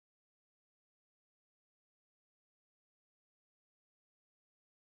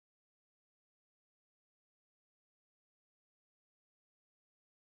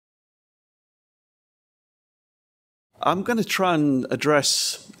I'm going to try and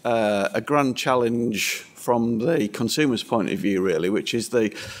address a grand challenge from the consumer's point of view, really, which is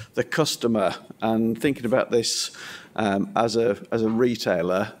the customer, and thinking about this as a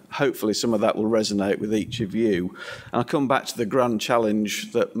retailer. Hopefully some of that will resonate with each of you. And I'll come back to the grand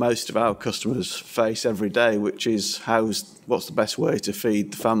challenge that most of our customers face every day, which is what's the best way to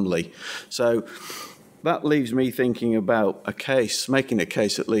feed the family. So that leaves me thinking about making a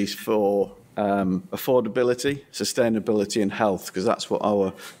case at least for affordability, sustainability and health, because that's what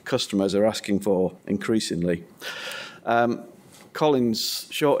our customers are asking for increasingly. Colin's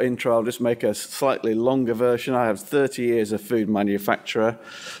short intro, I'll just make a slightly longer version. I have 30 years of food manufacturer,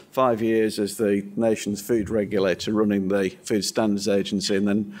 5 years as the nation's food regulator running the Food Standards Agency, and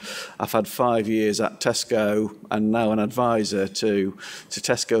then I've had 5 years at Tesco and now an advisor to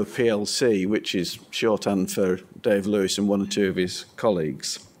Tesco PLC, which is shorthand for Dave Lewis and one or two of his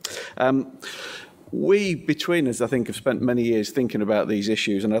colleagues. We, between us, I think, have spent many years thinking about these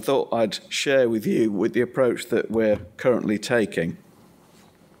issues, and I thought I'd share with you the approach that we're currently taking.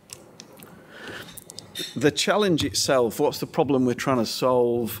 The challenge itself, what's the problem we're trying to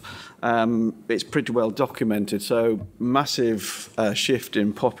solve? It's pretty well documented. So massive shift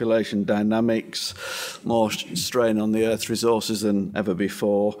in population dynamics, more strain on the Earth's resources than ever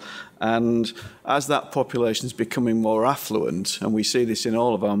before. And as that population is becoming more affluent, and we see this in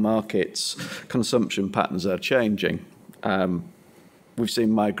all of our markets, consumption patterns are changing. We've seen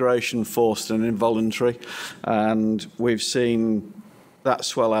migration, forced and involuntary, and we've seen that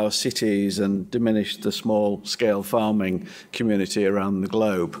swell our cities and diminish the small-scale farming community around the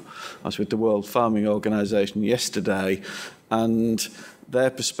globe. I was with the World Farming Organization yesterday, and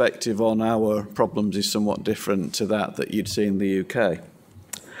their perspective on our problems is somewhat different to that you'd see in the UK.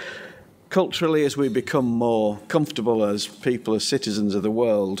 Culturally, as we become more comfortable as people, as citizens of the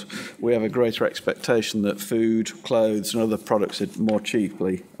world, we have a greater expectation that food, clothes and other products are more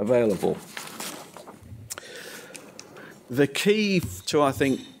cheaply available. The key to, I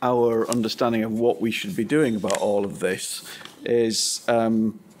think, our understanding of what we should be doing about all of this is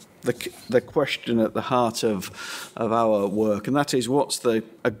the question at the heart of our work, and that is, what's a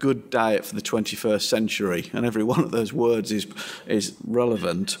good diet for the 21st century? And every one of those words is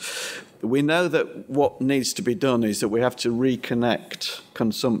relevant. We know that what needs to be done is that we have to reconnect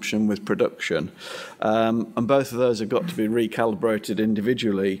consumption with production, and both of those have got to be recalibrated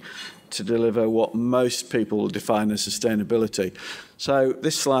individually to deliver what most people define as sustainability. So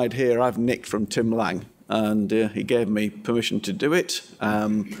this slide here I've nicked from Tim Lang, and he gave me permission to do it.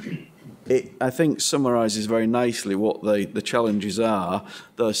 It, I think, summarises very nicely what the challenges are,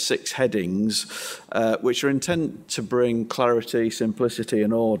 those 6 headings, which are intended to bring clarity, simplicity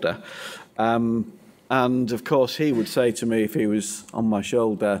and order. And of course he would say to me if he was on my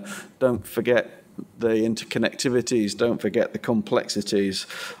shoulder, don't forget the interconnectivities, don't forget the complexities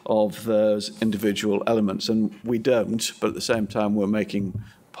of those individual elements. And we don't, but at the same time we're making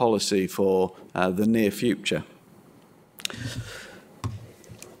policy for the near future.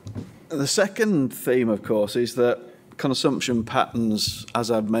 The second theme, of course, is that consumption patterns, as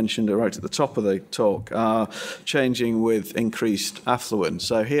I've mentioned right at the top of the talk, are changing with increased affluence.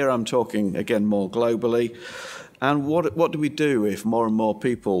 So here I'm talking again more globally. And what do we do if more and more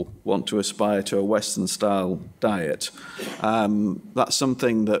people want to aspire to a Western-style diet? That's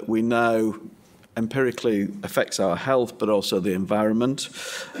something that we know empirically affects our health, but also the environment.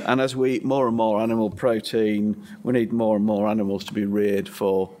 And as we eat more and more animal protein, we need more and more animals to be reared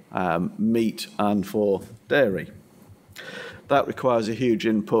for meat and for dairy. That requires a huge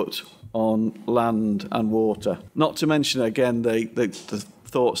input on land and water. Not to mention, again, the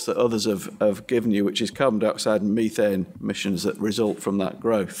thoughts that others have given you, which is carbon dioxide and methane emissions that result from that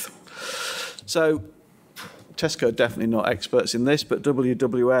growth. So Tesco are definitely not experts in this, but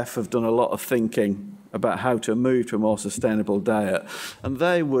WWF have done a lot of thinking about how to move to a more sustainable diet. And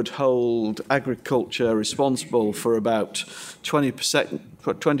they would hold agriculture responsible for about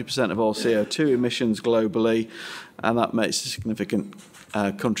 20% of all CO2 emissions globally, and that makes a significant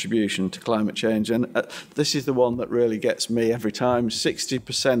contribution to climate change. And this is the one that really gets me every time.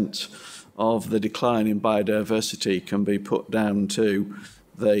 60% of the decline in biodiversity can be put down to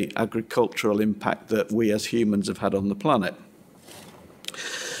the agricultural impact that we as humans have had on the planet.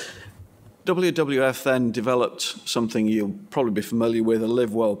 WWF then developed something you'll probably be familiar with, a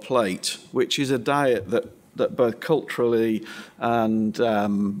Live Well plate, which is a diet that both culturally and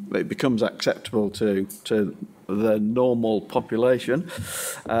it becomes acceptable to the normal population,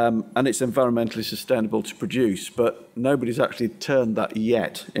 and it's environmentally sustainable to produce, but nobody's actually turned that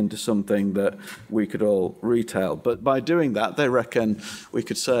yet into something that we could all retail. But by doing that, they reckon we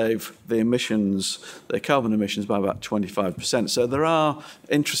could save the emissions, the carbon emissions, by about 25%. So there are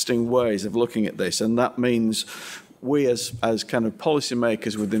interesting ways of looking at this, and that means we as kind of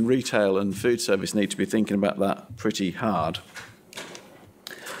policymakers within retail and food service need to be thinking about that pretty hard.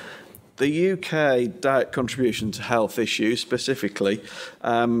 The UK diet contribution to health issues specifically,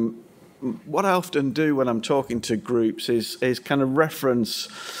 what I often do when I'm talking to groups is kind of reference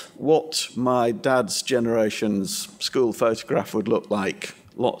what my dad's generation's school photograph would look like.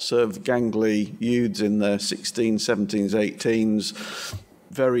 Lots of gangly youths in their 16s, 17s, 18s,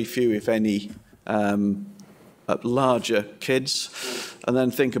 very few, if any, larger kids, and then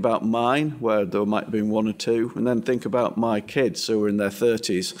think about mine, where there might have been one or two, and then think about my kids who were in their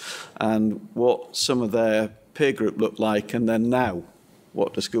 30s and what some of their peer group looked like, and then now,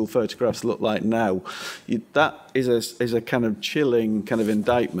 what the school photographs look like now. That is a kind of chilling kind of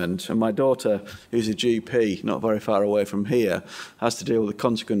indictment, and my daughter, who's a GP not very far away from here, has to deal with the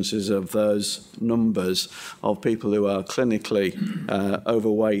consequences of those numbers of people who are clinically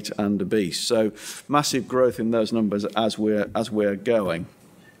overweight and obese. So massive growth in those numbers as we're going.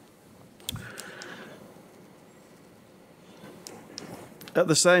 At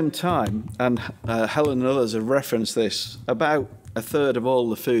the same time, and Helen and others have referenced this, about a third of all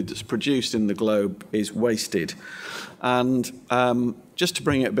the food that's produced in the globe is wasted. And just to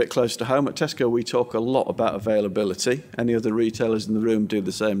bring it a bit closer to home, at Tesco we talk a lot about availability. Any other retailers in the room do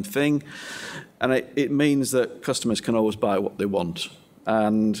the same thing. And it means that customers can always buy what they want.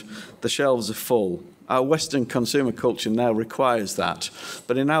 And the shelves are full. Our Western consumer culture now requires that.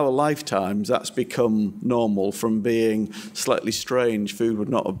 But in our lifetimes, that's become normal. From being slightly strange, food would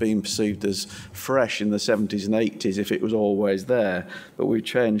not have been perceived as fresh in the 70s and 80s if it was always there. But we've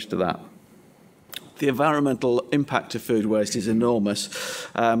changed to that. The environmental impact of food waste is enormous.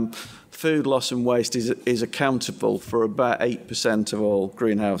 Food loss and waste is accountable for about 8% of all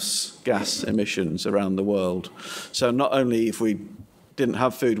greenhouse gas emissions around the world. So not only if we didn't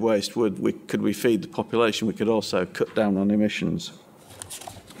have food waste, could we feed the population, we could also cut down on emissions.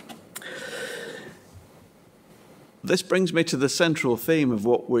 This brings me to the central theme of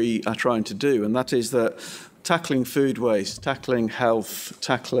what we are trying to do, and that is that tackling food waste, tackling health,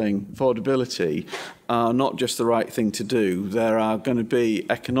 tackling affordability are not just the right thing to do. There are going to be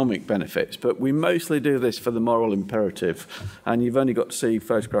economic benefits, but we mostly do this for the moral imperative. And you've only got to see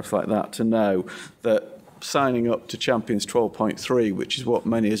photographs like that to know that signing up to Champions 12.3, which is what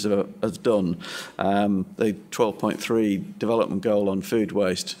many has done, the 12.3 development goal on food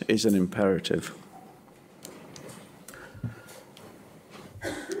waste is an imperative.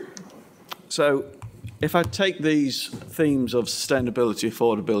 So if I take these themes of sustainability,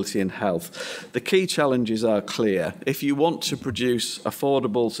 affordability and health, the key challenges are clear. If you want to produce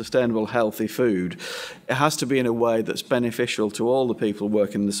affordable, sustainable, healthy food, it has to be in a way that's beneficial to all the people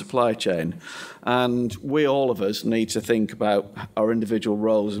working in the supply chain. And we, all of us, need to think about our individual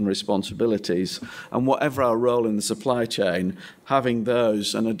roles and responsibilities. And whatever our role in the supply chain, having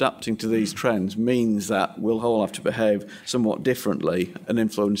those and adapting to these trends means that we'll all have to behave somewhat differently and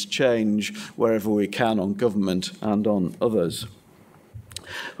influence change wherever we can on government and on others.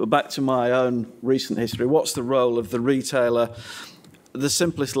 But back to my own recent history, what's the role of the retailer? At the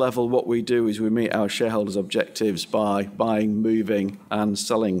simplest level, what we do is we meet our shareholders' objectives by buying, moving and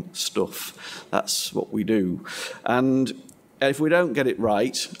selling stuff. That's what we do. And if we don't get it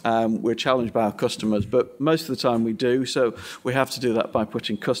right, we're challenged by our customers, but most of the time we do. So we have to do that by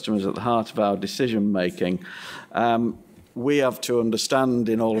putting customers at the heart of our decision making. We have to understand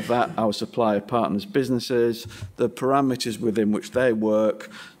in all of that our supplier partners' businesses, the parameters within which they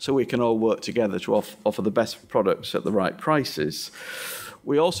work, so we can all work together to offer the best products at the right prices.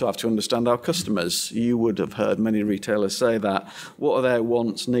 We also have to understand our customers. You would have heard many retailers say that. What are their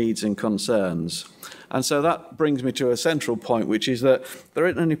wants, needs and concerns? And so that brings me to a central point, which is that there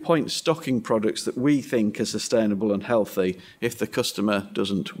isn't any point stocking products that we think are sustainable and healthy if the customer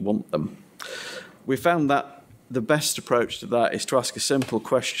doesn't want them. We found that the best approach to that is to ask a simple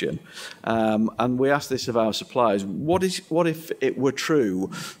question, and we ask this of our suppliers. What if it were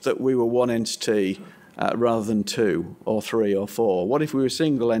true that we were one entity rather than two or three or four? What if we were a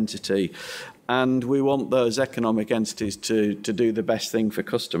single entity and we want those economic entities to do the best thing for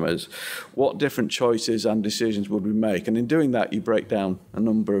customers? What different choices and decisions would we make? And in doing that, you break down a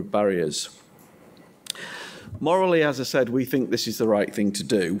number of barriers. Morally, as I said, we think this is the right thing to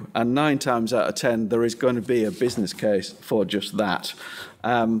do, and 9 times out of 10 there is going to be a business case for just that.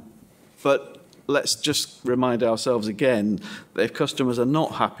 But let's just remind ourselves again that if customers are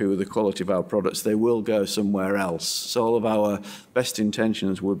not happy with the quality of our products, they will go somewhere else. So all of our best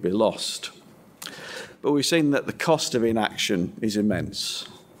intentions would be lost. But we've seen that the cost of inaction is immense.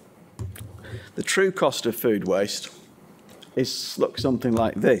 The true cost of food waste looks something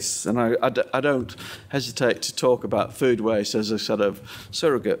like this, and I don't hesitate to talk about food waste as a sort of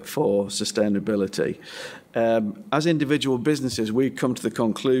surrogate for sustainability. As individual businesses, we come to the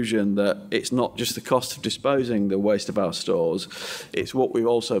conclusion that it's not just the cost of disposing the waste of our stores, it's what we've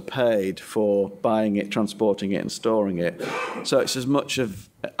also paid for buying it, transporting it and storing it. So it's as much of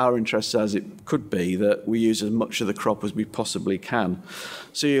our interest as it could be that we use as much of the crop as we possibly can.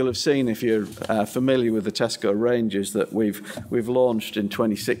 So you'll have seen, if you're familiar with the Tesco ranges, that we've launched in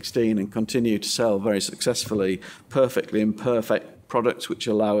 2016 and continue to sell very successfully perfectly imperfect products which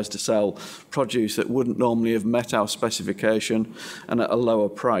allow us to sell produce that wouldn't normally have met our specification and at a lower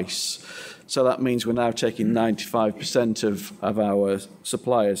price. So that means we're now taking 95% of our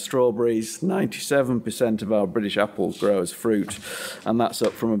suppliers' strawberries, 97% of our British apple growers' fruit, and that's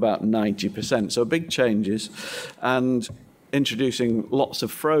up from about 90%. So big changes, and introducing lots of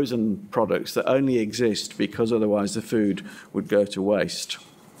frozen products that only exist because otherwise the food would go to waste.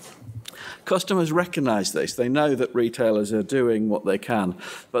 Customers recognise this. They know that retailers are doing what they can,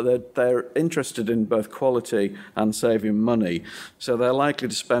 but they're interested in both quality and saving money. So they're likely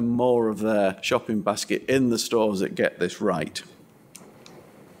to spend more of their shopping basket in the stores that get this right.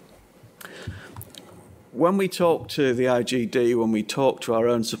 When we talk to the IGD, when we talk to our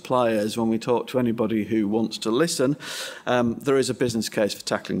own suppliers, when we talk to anybody who wants to listen, there is a business case for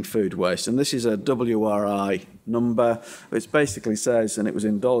tackling food waste. And this is a WRI number, which basically says, and it was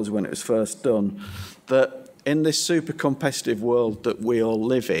in dollars when it was first done, that in this super competitive world that we all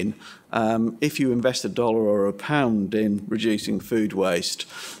live in, if you invest $1 or £1 in reducing food waste,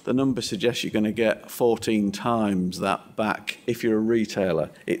 the number suggests you're going to get 14 times that back if you're a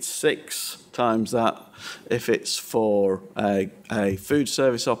retailer. It's 6 times that if it's for a food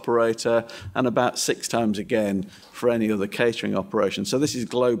service operator, and about 6 times again for any other catering operation. So this is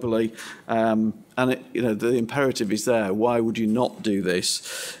globally, and the imperative is there. Why would you not do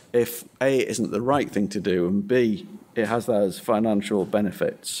this if A, it isn't the right thing to do, and B, it has those financial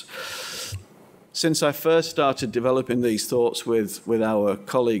benefits? Since I first started developing these thoughts with our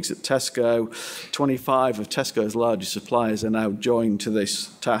colleagues at Tesco, 25 of Tesco's largest suppliers are now joined to this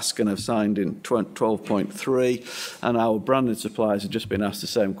task and have signed in 12.3, and our branded suppliers have just been asked the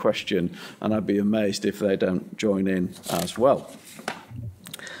same question, and I'd be amazed if they don't join in as well.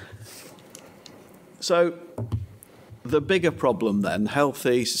 So the bigger problem then,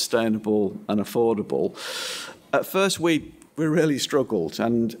 healthy, sustainable and affordable. At first we really struggled,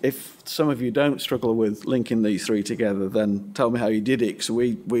 and if some of you don't struggle with linking these three together, then tell me how you did it, because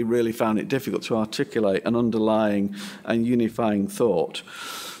we really found it difficult to articulate an underlying and unifying thought.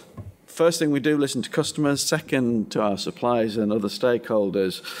 First thing, we do listen to customers. Second, to our suppliers and other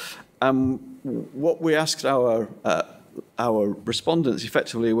stakeholders. What we asked our respondents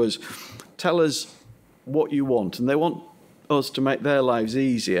effectively was, tell us what you want, and they want us to make their lives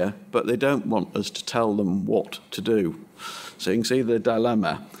easier, but they don't want us to tell them what to do. So you can see the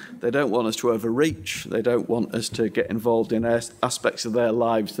dilemma. They don't want us to overreach. They don't want us to get involved in aspects of their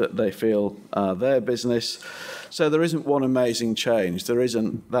lives that they feel are their business. So there isn't one amazing change. There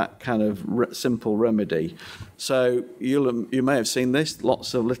isn't that kind of simple remedy. So you may have seen this,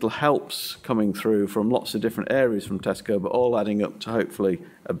 lots of little helps coming through from lots of different areas from Tesco, but all adding up to hopefully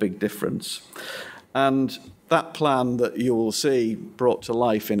a big difference. And that plan that you will see brought to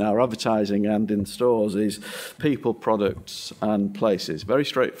life in our advertising and in stores is people, products and places. Very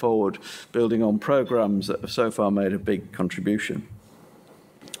straightforward, building on programmes that have so far made a big contribution.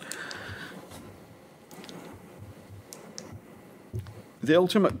 The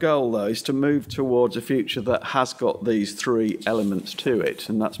ultimate goal, though, is to move towards a future that has got these three elements to it,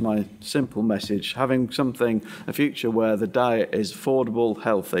 and that's my simple message, having a future where the diet is affordable,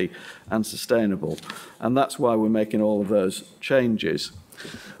 healthy and sustainable, and that's why we're making all of those changes.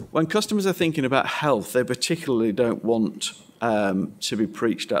 When customers are thinking about health, they particularly don't want to be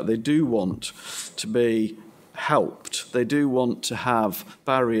preached at. They do want to be helped. They do want to have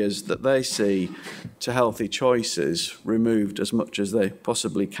barriers that they see to healthy choices removed as much as they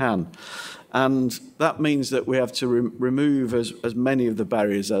possibly can. And that means that we have to remove as many of the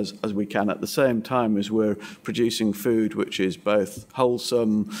barriers as we can at the same time as we're producing food which is both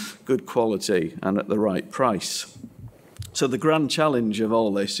wholesome, good quality and at the right price. So the grand challenge of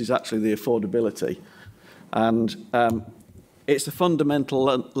all this is actually the affordability. And it's a fundamental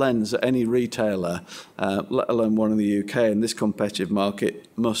lens that any retailer, let alone one in the UK, in this competitive market,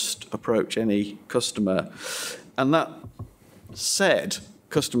 must approach any customer. And that said,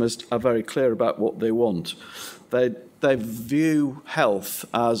 customers are very clear about what they want. They view health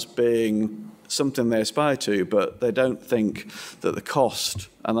as being something they aspire to, but they don't think that the cost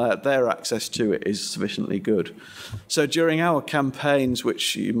and their access to it is sufficiently good. So during our campaigns,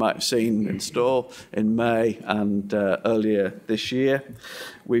 which you might have seen in store in May and earlier this year,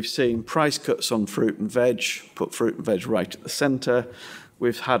 we've seen price cuts on fruit and veg, put fruit and veg right at the centre.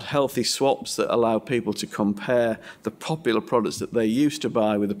 We've had healthy swaps that allow people to compare the popular products that they used to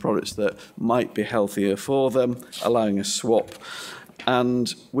buy with the products that might be healthier for them, allowing a swap.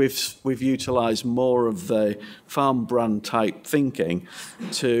 And we've utilised more of the farm brand type thinking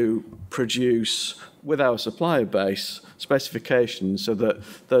to produce, with our supplier base, specifications so that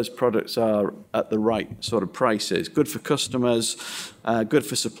those products are at the right sort of prices. Good for customers, good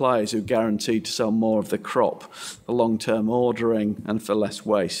for suppliers who are guaranteed to sell more of the crop, for long-term ordering and for less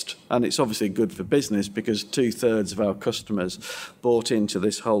waste. And it's obviously good for business because 2/3 of our customers bought into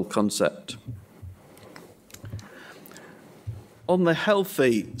this whole concept. On the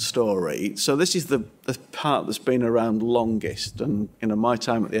healthy story, so this is the part that's been around longest, and my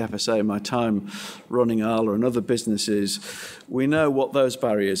time at the FSA, my time running Arla and other businesses, we know what those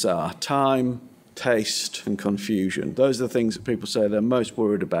barriers are: time, taste and confusion. Those are the things that people say they're most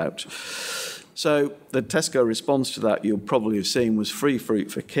worried about. So the Tesco response to that, you'll probably have seen, was free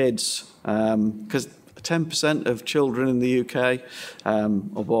fruit for kids, because 10% of children in the UK,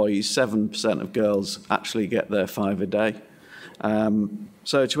 or boys, 7% of girls actually get their 5 a day.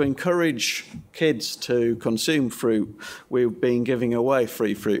 So to encourage kids to consume fruit, we've been giving away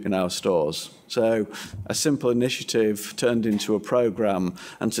free fruit in our stores. So a simple initiative turned into a programme,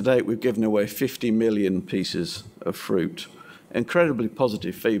 and to date we've given away 50 million pieces of fruit. Incredibly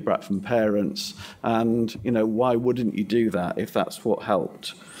positive feedback from parents, and why wouldn't you do that if that's what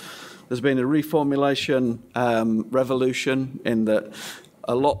helped? There's been a reformulation revolution in that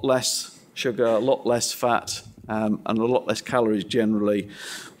a lot less sugar, a lot less fat, and a lot less calories generally,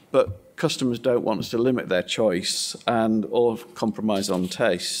 but customers don't want us to limit their choice or compromise on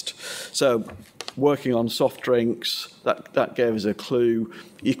taste. So working on soft drinks, that gave us a clue.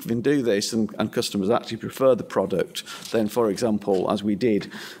 You can do this and customers actually prefer the product. Then, for example, as we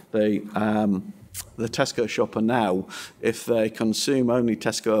did, the Tesco shopper now, if they consume only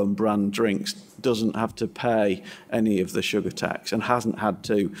Tesco own brand drinks, doesn't have to pay any of the sugar tax and hasn't had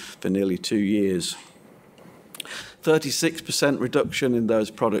to for nearly 2 years. 36% reduction in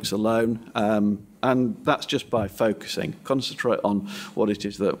those products alone, and that's just by focusing. Concentrate on what it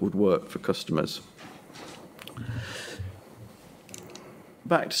is that would work for customers.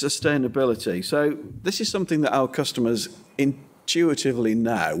 Back to sustainability. So this is something that our customers intuitively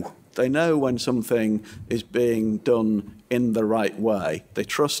know. They know when something is being done in the right way. They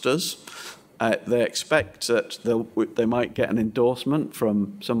trust us. They expect that they might get an endorsement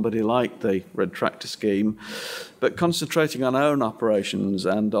from somebody like the Red Tractor scheme, but concentrating on our own operations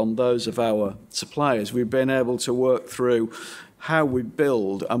and on those of our suppliers, we've been able to work through how we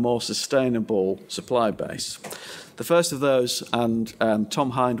build a more sustainable supply base. The first of those, and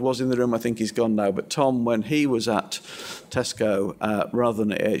Tom Hind was in the room, I think he's gone now, but Tom, when he was at Tesco rather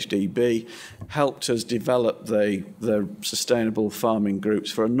than at HDB, helped us develop the sustainable farming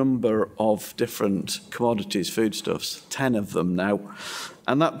groups for a number of different commodities, foodstuffs, 10 of them now.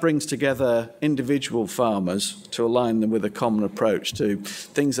 And that brings together individual farmers to align them with a common approach to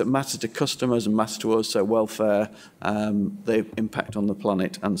things that matter to customers and matter to us, so welfare, the impact on the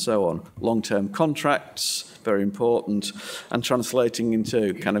planet and so on. Long-term contracts, very important, and translating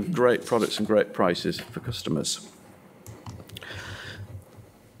into kind of great products and great prices for customers.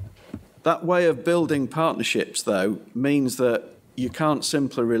 That way of building partnerships, though, means that you can't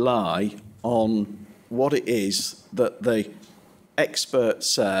simply rely on what it is that the experts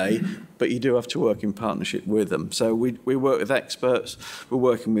say, but you do have to work in partnership with them. So we work with experts, we're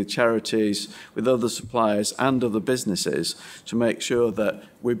working with charities, with other suppliers and other businesses to make sure that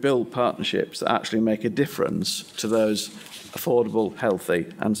we build partnerships that actually make a difference to those affordable, healthy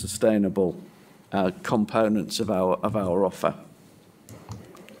and sustainable components of our offer.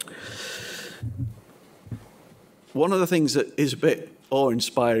 One of the things that is a bit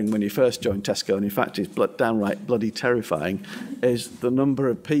awe-inspiring when you first join Tesco, and in fact is downright bloody terrifying, is the number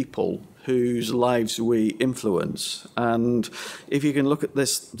of people whose lives we influence. And if you can look at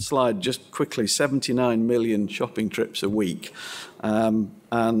this slide just quickly, 79 million shopping trips a week,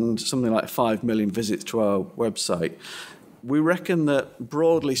 and something like 5 million visits to our website. We reckon that,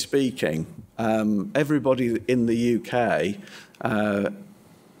 broadly speaking, everybody in the UK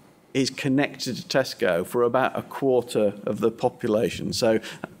is connected to Tesco for about a quarter of the population. So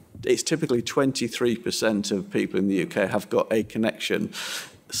it's typically 23% of people in the UK have got a connection.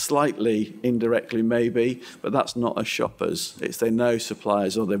 Slightly indirectly maybe, but that's not as shoppers. It's they know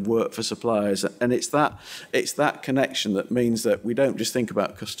suppliers or they've worked for suppliers, and it's that connection that means that we don't just think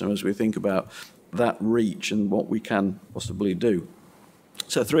about customers, we think about that reach and what we can possibly do.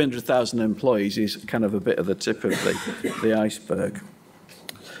 So 300,000 employees is kind of a bit of the tip of the iceberg.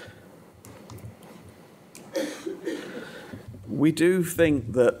 We do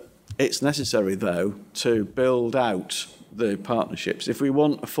think that it's necessary, though, to build out the partnerships. If we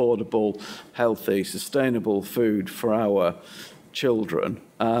want affordable, healthy, sustainable food for our children,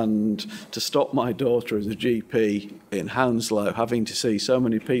 and to stop my daughter as a GP in Hounslow having to see so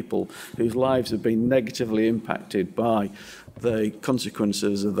many people whose lives have been negatively impacted by the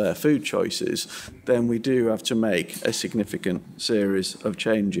consequences of their food choices, then we do have to make a significant series of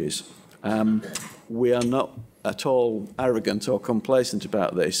changes. We are not at all arrogant or complacent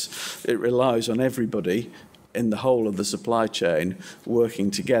about this. It relies on everybody in the whole of the supply chain working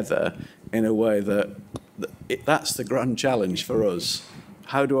together in a way that's the grand challenge for us.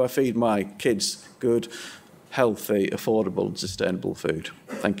 How do I feed my kids good, healthy, affordable and sustainable food?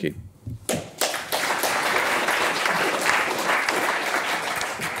 Thank you.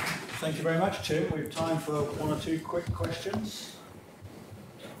 Thank you very much, Tim. We have time for one or two quick questions.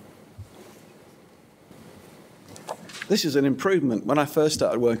 This is an improvement. When I first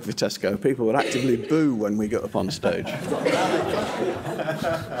started working for Tesco, people would actively boo when we got up on stage.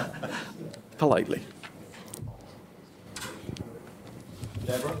 Politely.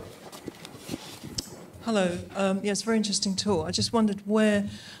 Deborah? Hello. Yes, very interesting talk. I just wondered where,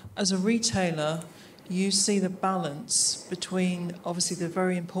 as a retailer, you see the balance between, obviously, the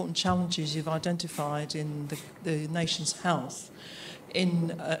very important challenges you've identified in the nation's health,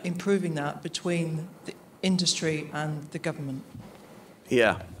 in improving that between the industry and the government.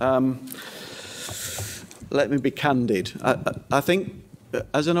 Yeah. Let me be candid. I think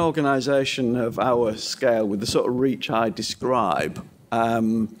as an organisation of our scale, with the sort of reach I describe,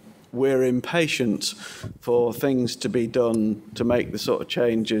 we're impatient for things to be done to make the sort of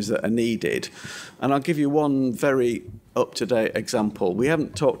changes that are needed. And I'll give you one very up-to-date example. We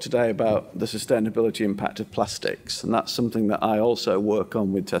haven't talked today about the sustainability impact of plastics, and that's something that I also work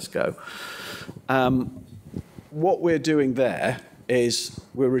on with Tesco. What we're doing there is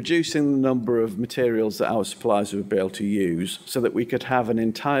we're reducing the number of materials that our suppliers would be able to use so that we could have an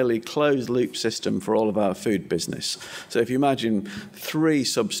entirely closed-loop system for all of our food business. So if you imagine 3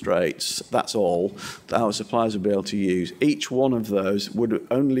 substrates, that's all, that our suppliers would be able to use. Each one of those would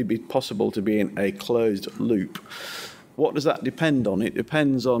only be possible to be in a closed loop. What does that depend on? It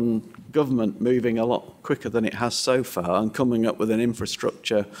depends on government moving a lot quicker than it has so far and coming up with an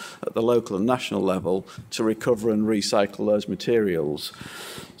infrastructure at the local and national level to recover and recycle those materials.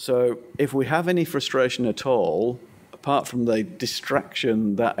 So if we have any frustration at all, apart from the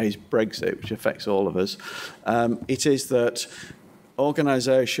distraction that is Brexit, which affects all of us, it is that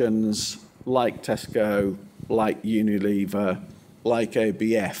organisations like Tesco, like Unilever, like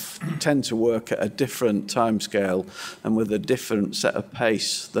ABF, tend to work at a different timescale and with a different set of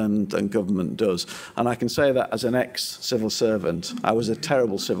pace than government does. And I can say that as an ex-civil servant. I was a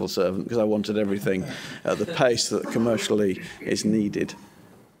terrible civil servant because I wanted everything at the pace that commercially is needed.